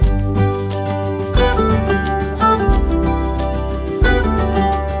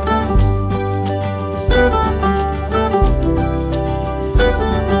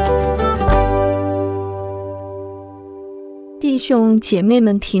兄姐妹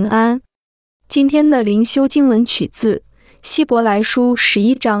们平安。今天的灵修经文取自希伯来书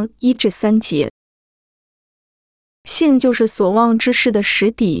11章1至3节。信就是所望之事的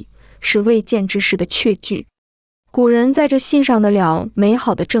实底，是未见之事的确据。古人在这信上的了美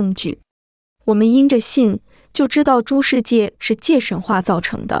好的证据。我们因着信，就知道诸世界是借神话造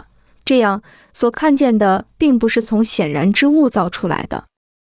成的，这样所看见的并不是从显然之物造出来的。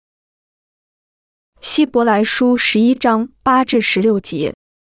希伯来书11章8至16节。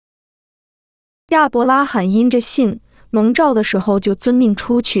亚伯拉罕因着信，蒙召的时候就遵命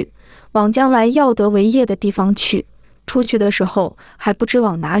出去，往将来要得为业的地方去。出去的时候还不知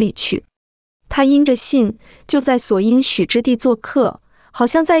往哪里去。他因着信，就在所应许之地做客，好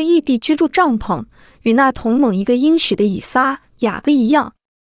像在异地居住帐篷，与那同蒙一个应许的以撒、雅各一样。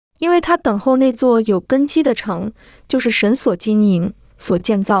因为他等候那座有根基的城，就是神所经营、所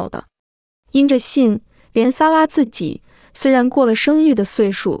建造的。因着信，连撒拉自己虽然过了生育的岁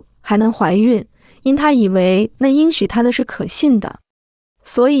数，还能怀孕，因他以为那应许他的是可信的，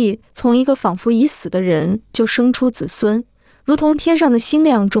所以从一个仿佛已死的人就生出子孙，如同天上的星那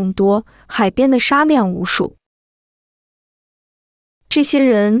样众多，海边的沙那样无数。这些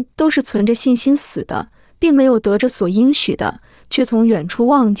人都是存着信心死的，并没有得着所应许的，却从远处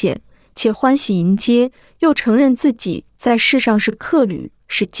望见，且欢喜迎接，又承认自己在世上是客旅，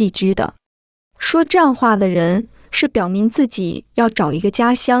是寄居的。说这样话的人，是表明自己要找一个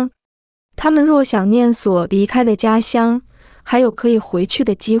家乡。他们若想念所离开的家乡，还有可以回去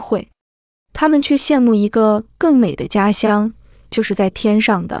的机会，他们却羡慕一个更美的家乡，就是在天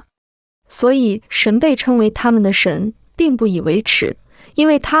上的。所以神被称为他们的神，并不以为耻，因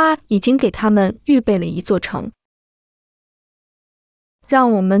为他已经给他们预备了一座城。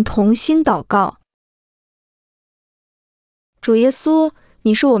让我们同心祷告。主耶稣，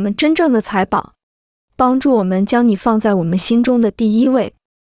你是我们真正的财宝，帮助我们将你放在我们心中的第一位。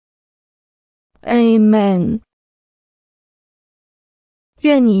Amen。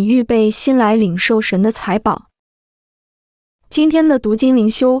愿你预备心来领受神的财宝。今天的读经灵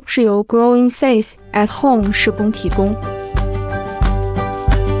修是由 Growing Faith at Home 事工提供。